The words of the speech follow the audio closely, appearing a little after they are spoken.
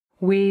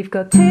We've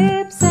got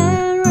tips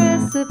and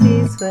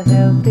recipes for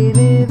healthy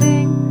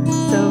living.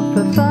 So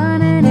for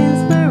fun and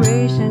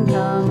inspiration,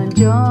 come and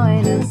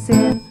join us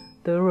in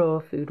the raw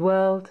food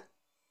world.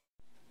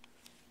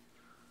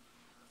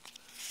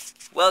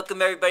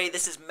 Welcome everybody,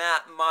 this is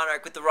Matt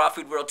Monarch with the Raw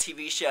Food World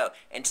TV show.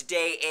 And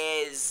today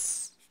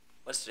is...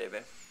 what's today,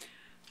 babe?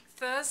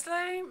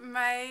 Thursday,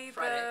 May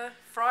Friday. the...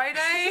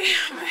 Friday,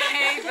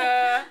 May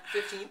the...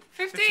 15th?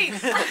 15th.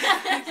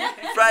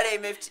 Friday,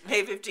 May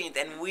 15th,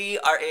 and we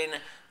are in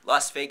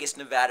Las Vegas,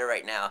 Nevada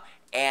right now.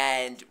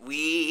 And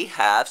we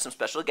have some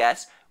special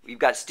guests. We've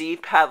got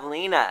Steve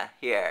Pavlina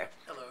here.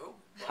 Hello.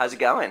 How's it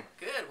going?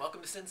 Good.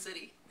 Welcome to Sin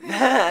City.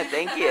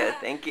 Thank you,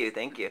 thank you,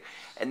 thank you.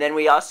 And then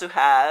we also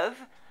have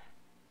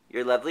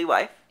your lovely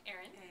wife.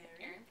 Erin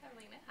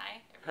Pavlina.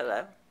 Hi.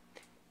 Hello.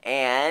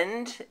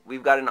 And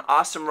we've got an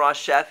awesome raw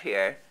chef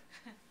here.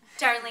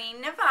 Darlene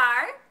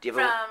Navarre Do you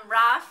have from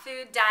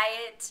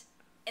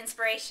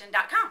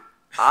rawfooddiet.inspiration.com.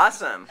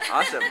 Awesome,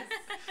 awesome.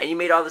 And you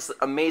made all this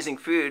amazing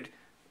food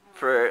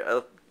for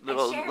a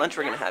little shared, lunch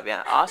we're going to have.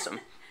 Yeah, awesome.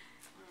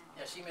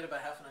 Yeah, she made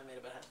about half and I made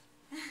about half.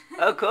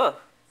 Oh, cool.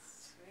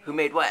 Who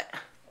made what?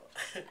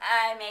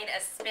 I made a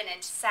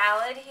spinach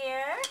salad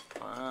here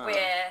Wow.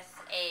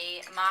 with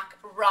a mock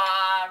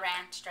raw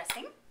ranch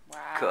dressing.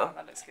 Wow, Cool.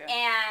 that looks good.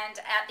 And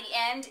at the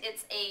end,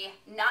 it's a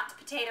not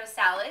potato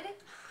salad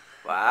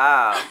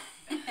Wow.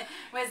 made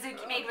with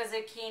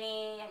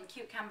zucchini and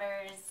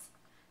cucumbers,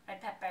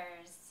 red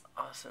peppers.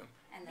 Awesome.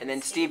 And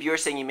then, Steve, you were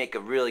saying you make a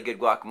really good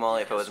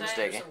guacamole, if I wasn't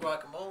mistaken. Some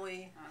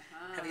guacamole.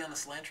 Heavy on the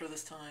cilantro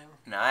this time.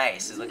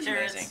 Nice. It looks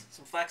Cheers. amazing.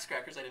 Some flax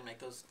crackers. I didn't make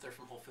those. They're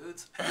from Whole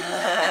Foods. Cool.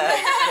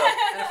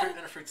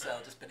 and a fruit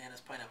salad. Just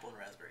bananas, pineapple, and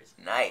raspberries.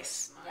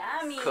 Nice.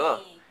 Yummy. Cool.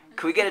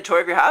 Can we get a tour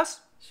of your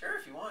house? Sure,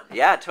 if you want.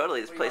 Yeah,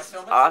 totally. This Well, you place is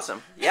wanna film it?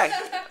 awesome. Yeah,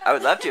 I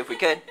would love to if we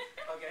could.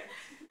 Okay.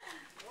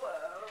 Whoa,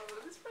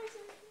 this place is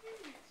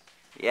huge.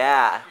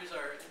 Yeah. Here's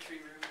our entry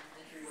room.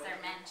 This is our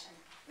mansion.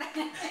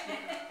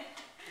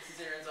 This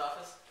is Erin's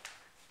office.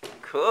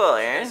 Cool,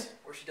 Erin.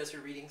 Where she does her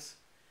readings.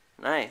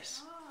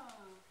 Nice. Oh,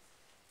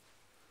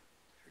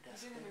 Her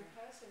desk doing them there. in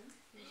person.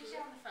 Usually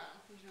on the phone.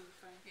 Usually on the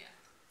phone. Yeah.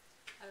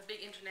 I have a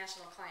big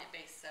international client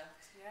base, so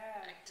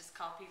Yeah. I just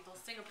call people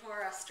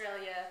Singapore,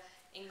 Australia,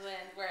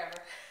 England, wherever.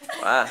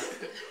 Wow.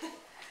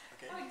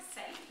 Okay. Oh,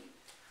 exciting.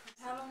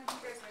 How long have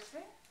you guys lived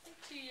here? Like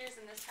 2 years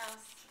in this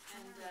house,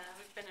 and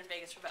we've been in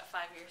Vegas for about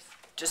 5 years.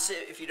 Just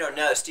if you don't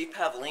know, Steve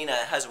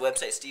Pavlina has a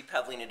website,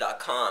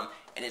 stevepavlina.com,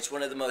 and it's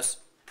one of the most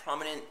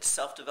prominent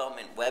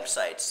self-development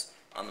websites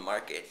on the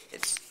market.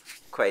 It's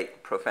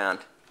quite profound.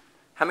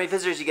 How many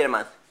visitors do you get a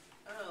month?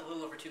 A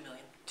little over 2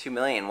 million. 2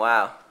 million.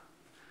 Wow.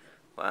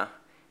 Wow.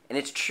 And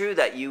it's true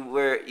that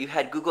you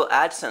had Google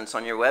AdSense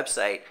on your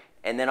website,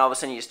 and then all of a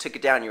sudden you just took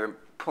it down. You were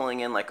pulling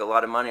in like a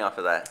lot of money off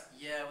of that,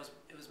 Yeah, it was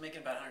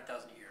making about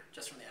 100,000 a year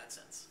just from the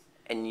AdSense.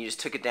 and you just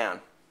took it down.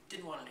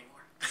 Didn't want it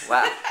anymore.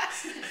 Wow.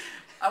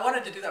 I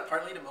wanted to do that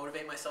partly to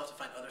motivate myself to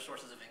find other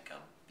sources of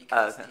income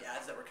because okay. the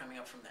ads that were coming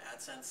up from the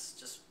AdSense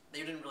they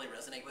didn't really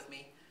resonate with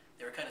me.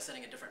 They were kind of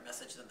sending a different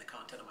message than the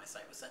content of my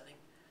site was sending.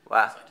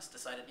 Wow. So I just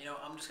decided,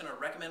 I'm just going to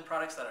recommend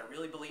products that I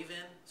really believe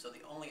in. So the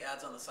only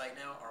ads on the site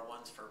now are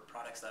ones for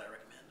products that I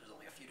recommend. There's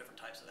only a few different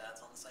types of ads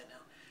on the site now.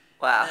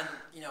 Wow. And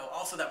then,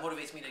 also that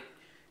motivates me to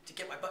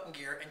get my button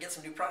gear and get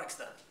some new products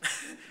done.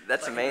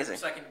 That's so amazing.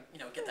 So I can,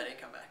 get that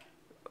income back.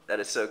 That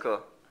is so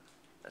cool.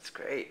 That's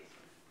great.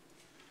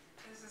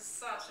 This is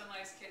such a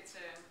nice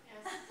kitchen.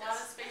 Yes, a lot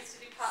of space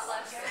to do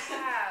potlucks.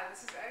 Yeah,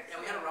 this is excellent. Yeah,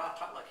 we had a raw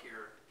potluck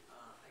here,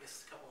 I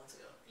guess a couple months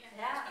ago. Yeah.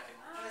 Yeah. Back in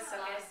March. It was A so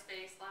lot good. of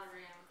space, a lot of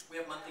room. We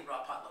have monthly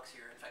raw potlucks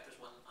here. In fact, there's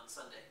one on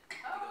Sunday we'll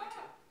be going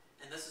to.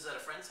 And this is at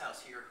a friend's house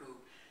here who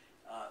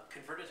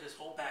converted his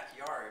whole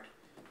backyard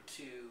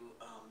to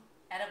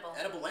Edible.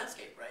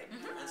 landscape, right?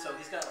 And so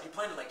he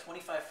planted like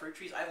 25 fruit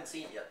trees. I haven't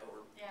seen it yet, but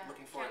we're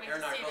looking forward. Can't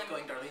Aaron and I wait to see are both them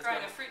going. Darlene's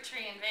growing going. a fruit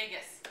tree in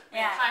Vegas.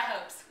 We Yeah. have high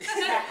hopes.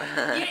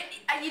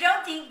 You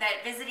don't think that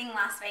visiting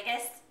Las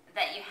Vegas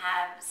that you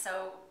have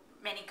so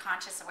many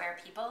conscious aware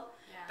people,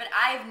 Yeah. but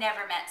I've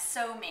never met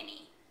so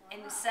many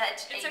in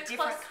such It's a a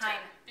different cluster kind.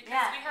 because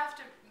Yeah. we have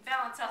to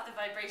balance out the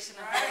vibration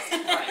of Right. those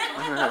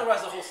people.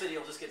 Otherwise, the whole city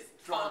will just get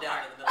drawn Fall down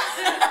apart. to the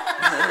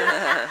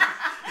middle.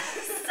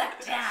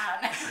 Sucked down.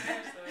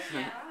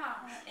 Yeah.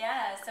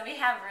 Yeah, so we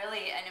have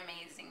really an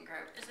amazing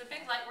group. There's a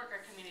big light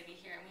worker community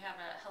here, and we have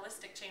a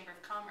holistic chamber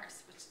of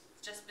commerce, which is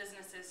just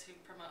businesses who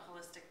promote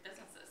holistic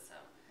businesses. So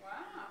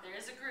Wow, there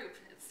is a group.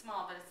 It's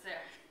small, but it's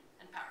there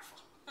and powerful.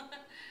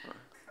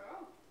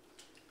 cool.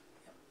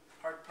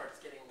 Hard part's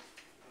getting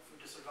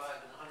food to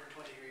survive in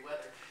 120-degree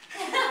weather.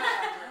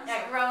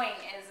 Yeah, growing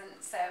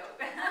isn't so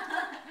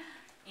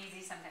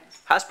easy sometimes.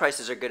 House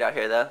prices are good out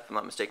here, though, if I'm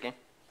not mistaken.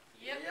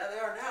 Yep. Yeah, they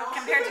are now.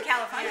 Compared to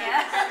California.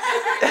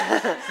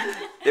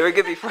 They were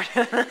good before.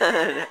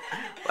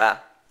 Wow.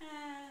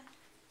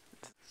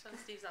 Show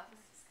Steve's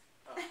office.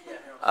 Oh, yeah,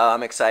 Oh,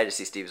 I'm excited to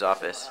see Steve's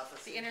office.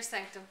 The inner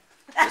sanctum.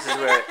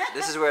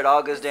 This is where it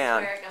all goes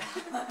down. Where it goes.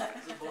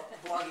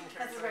 Blogging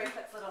This is where territory. he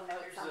puts little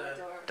notes Here's on the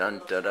door.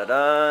 Dun da da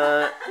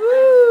da.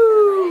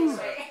 Woo! All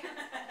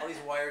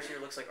these wires here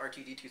looks like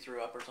R2D2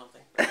 threw up or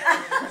something.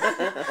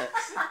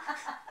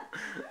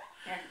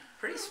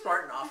 Pretty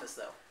Spartan office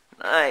though.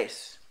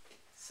 Nice.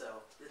 So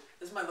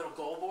this is my little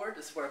goal board.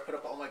 This is where I put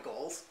up all my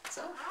goals.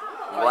 So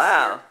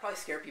Wow. probably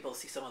scare people to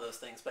see some of those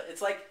things, but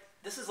it's like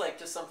this is like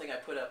just something I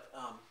put up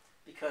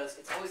because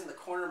it's always in the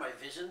corner of my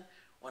vision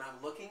when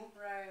I'm looking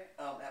Right.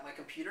 at my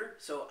computer.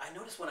 So I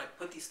noticed when I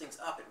put these things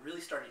up, it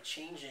really started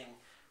changing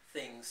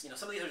things. You know,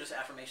 some of these are just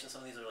affirmations,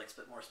 some of these are like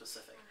more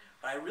specific.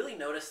 But I really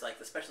noticed, like,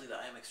 especially the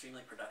I am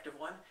extremely productive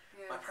one,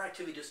 my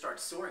productivity just started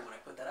soaring when I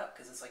put that up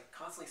because it's like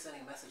constantly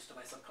sending a message to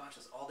my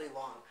subconscious all day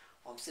long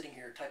while I'm sitting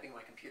here typing on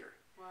my computer.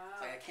 Wow.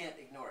 It's like I can't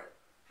ignore it.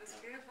 That's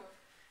beautiful.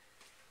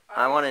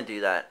 I want to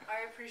do that.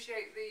 I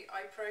appreciate the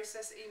I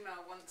process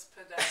email once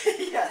per day.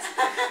 Yes.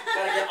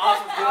 Gotta get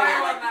off of doing I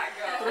it want like that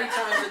girl. 3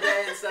 times a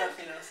day and stuff,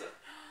 you know. So.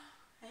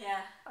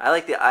 Yeah. I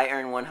like the I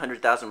earn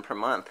 100,000 per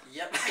month.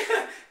 Yep.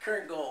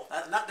 Current goal.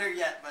 Not there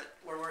yet, but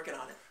we're working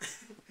on it.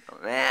 Oh,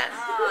 man.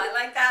 Oh, I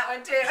like that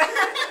one too.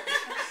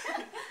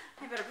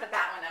 I better put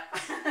that one up.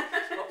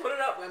 Well, put it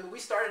up. When we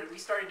started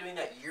doing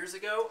that years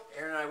ago.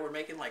 Aaron and I were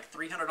making like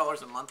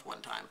 $300 a month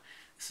one time.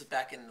 This is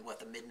back in what,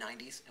 the mid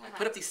 '90s, and we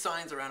put up these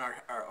signs around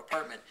our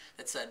apartment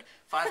that said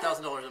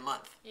 $5,000 a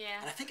month. Yeah.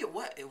 And I think it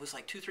was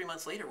like 2-3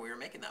 months later we were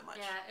making that much.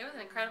 Yeah, it was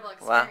an incredible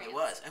Wow. experience. It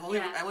was, and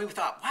when we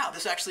thought, wow,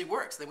 this actually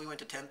works. Then we went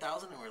to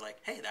 10,000, and we're like,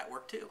 hey, that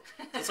worked too.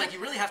 So it's like you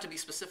really have to be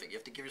specific. You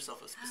have to give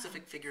yourself a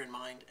specific figure in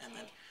mind, and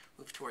then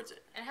move towards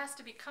it. It has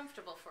to be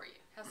comfortable for you.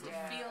 It has to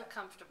feel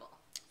comfortable.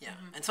 Yeah,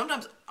 and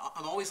sometimes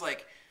I'm always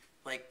like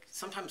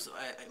sometimes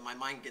my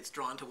mind gets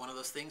drawn to one of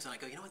those things, and I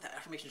go, you know what, that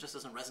affirmation just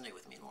doesn't resonate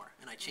with me anymore,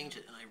 and I change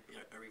it and I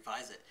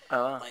revise it.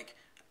 Oh, wow. Like,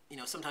 you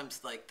know, sometimes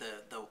like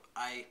the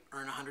I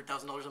earn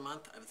 $100,000 a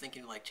month. I'm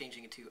thinking like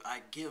changing it to I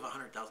give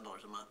 $100,000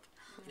 a month.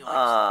 You know,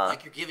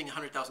 like you're giving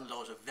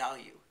 $100,000 of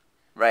value.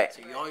 Right.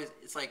 So you always,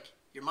 it's like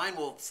your mind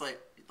will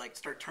like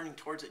start turning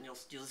towards it, and you'll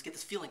just get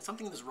this feeling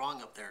something is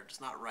wrong up there,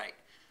 just not right.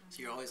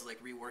 So you're always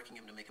like reworking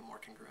them to make it more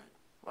congruent.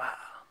 Wow.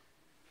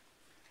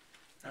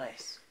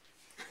 Nice.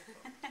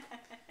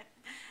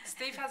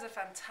 Steve has a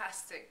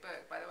fantastic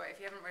book, by the way. If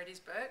you haven't read his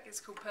book, it's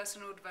called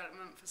Personal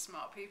Development for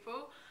Smart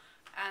People,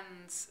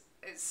 and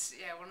it's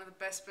one of the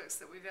best books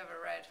that we've ever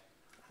read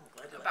I'm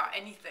glad to about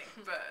anything,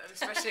 but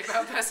especially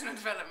about personal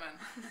development.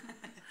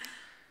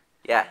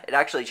 Yeah, it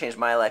actually changed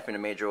my life in a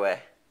major way.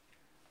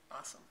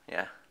 Awesome.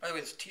 Yeah. By the way,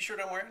 this T-shirt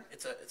I'm wearing,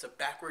 it's a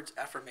backwards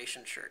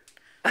affirmation shirt.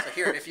 So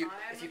here, if you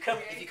come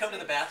to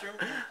the bathroom,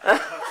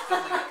 if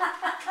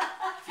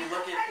you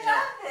look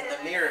at in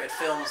the mirror, it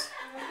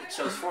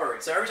shows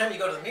forward. So every time you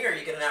go to the mirror,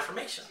 you get an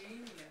affirmation.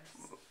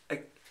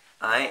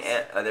 I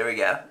am. Oh, there we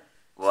go.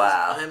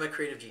 Wow. I am a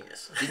creative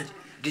genius.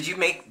 Did you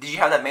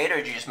have that made, or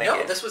did you just make it?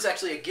 No, this was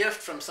actually a gift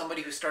from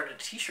somebody who started a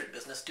T-shirt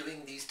business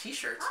doing these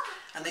T-shirts,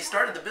 and they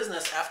started the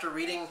business after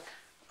reading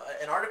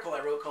an article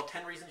I wrote called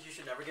 10 Reasons You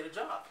Should Never Get a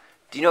Job.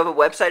 Do you know of a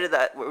website of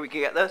that where we can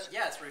get those?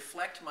 Yeah, it's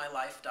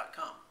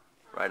reflectmylife.com.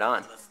 Right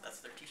on. So that's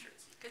their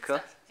T-shirts. Good Cool.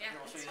 stuff. Yeah.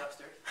 I'll show you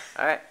upstairs.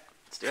 All right,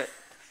 let's do it.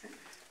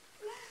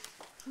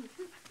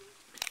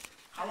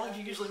 How long do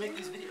you usually make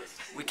these videos?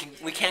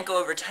 We can't go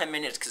over 10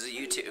 minutes because of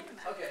YouTube,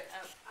 Okay.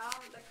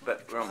 but we're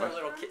It's our almost.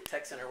 little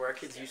tech center where our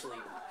kids usually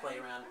play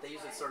around. They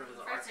use it sort of as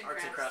an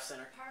arts and crafts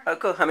center. Oh,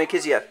 cool. How many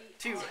kids do you have?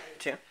 2.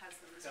 Two. Got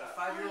a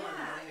 5-year-old and a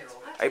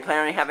 9-year-old. Are you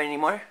planning on having any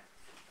more?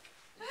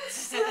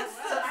 That's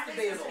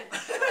debatable.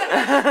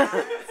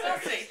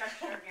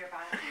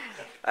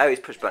 I always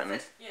push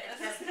buttons. Our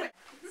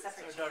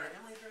daughter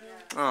Emily's right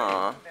now.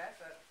 Aww.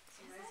 Barefoot.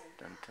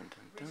 Dun, dun,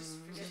 dun, dun.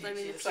 She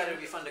decided it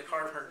would be fun to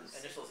carve her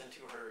initials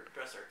into her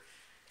dresser.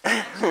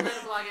 I wrote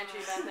a blog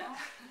entry about that.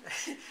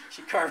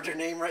 She carved her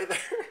name right there.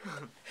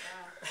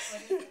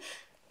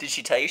 Did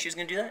she tell you she was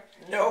gonna do that?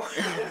 No.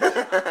 She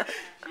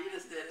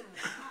just did it.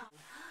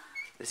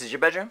 This is your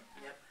bedroom?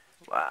 Yep.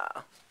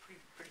 Wow.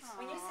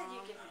 When you said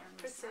you give me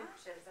massages,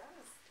 I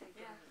was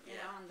thinking,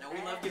 No, we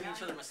love giving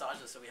each other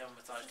massages, so we have a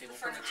massage table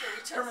Furniture we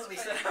just permanently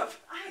put set up.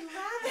 I in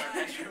love our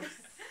bedroom.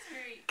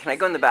 Can I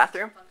go in the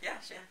bathroom? Yeah,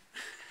 sure.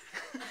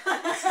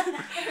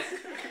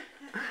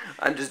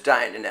 I'm just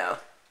dying to know.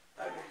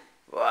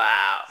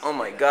 Wow. Oh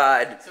my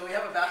God. So we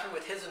have a bathroom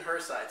with his and her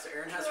side. So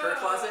Erin has her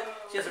closet.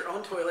 She has her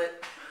own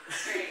toilet.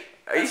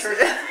 Are you That's her-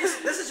 serious?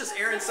 This is just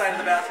Erin's side of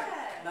the bathroom.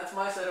 And that's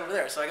my side over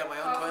there. So I got my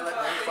own toilet,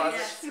 my own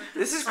closet.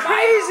 This is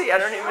crazy. I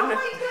don't even know.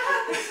 It's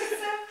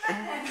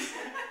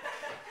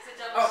a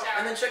double Oh, shower.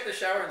 and then check the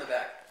shower in the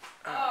back.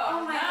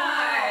 Oh my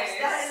gosh,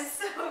 that is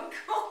so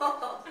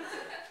cool.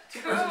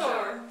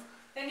 Cool.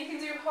 Then you can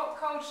do hot,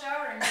 cold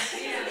showering.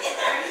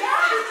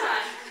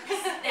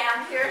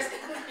 Down here.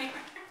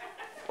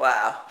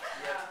 Wow.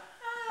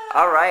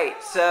 All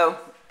right. So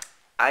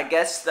I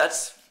guess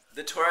that's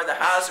the tour of the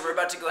house. We're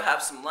about to go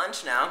have some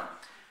lunch now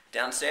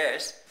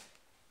downstairs.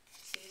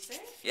 Tuesday.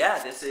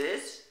 Yeah, this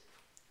is.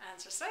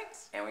 Answer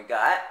 6. And we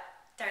got.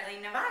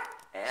 Darlene Novak.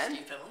 And.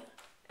 Steve Pavlina.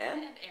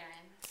 And. And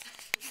Aaron.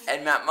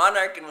 And Matt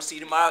Monarch. And we'll see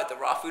you tomorrow at the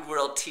Raw Food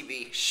World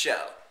TV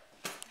show.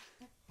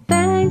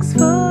 Thanks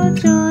for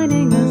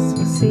joining us.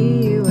 We'll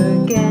see you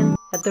again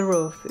at the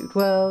Raw Food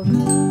World.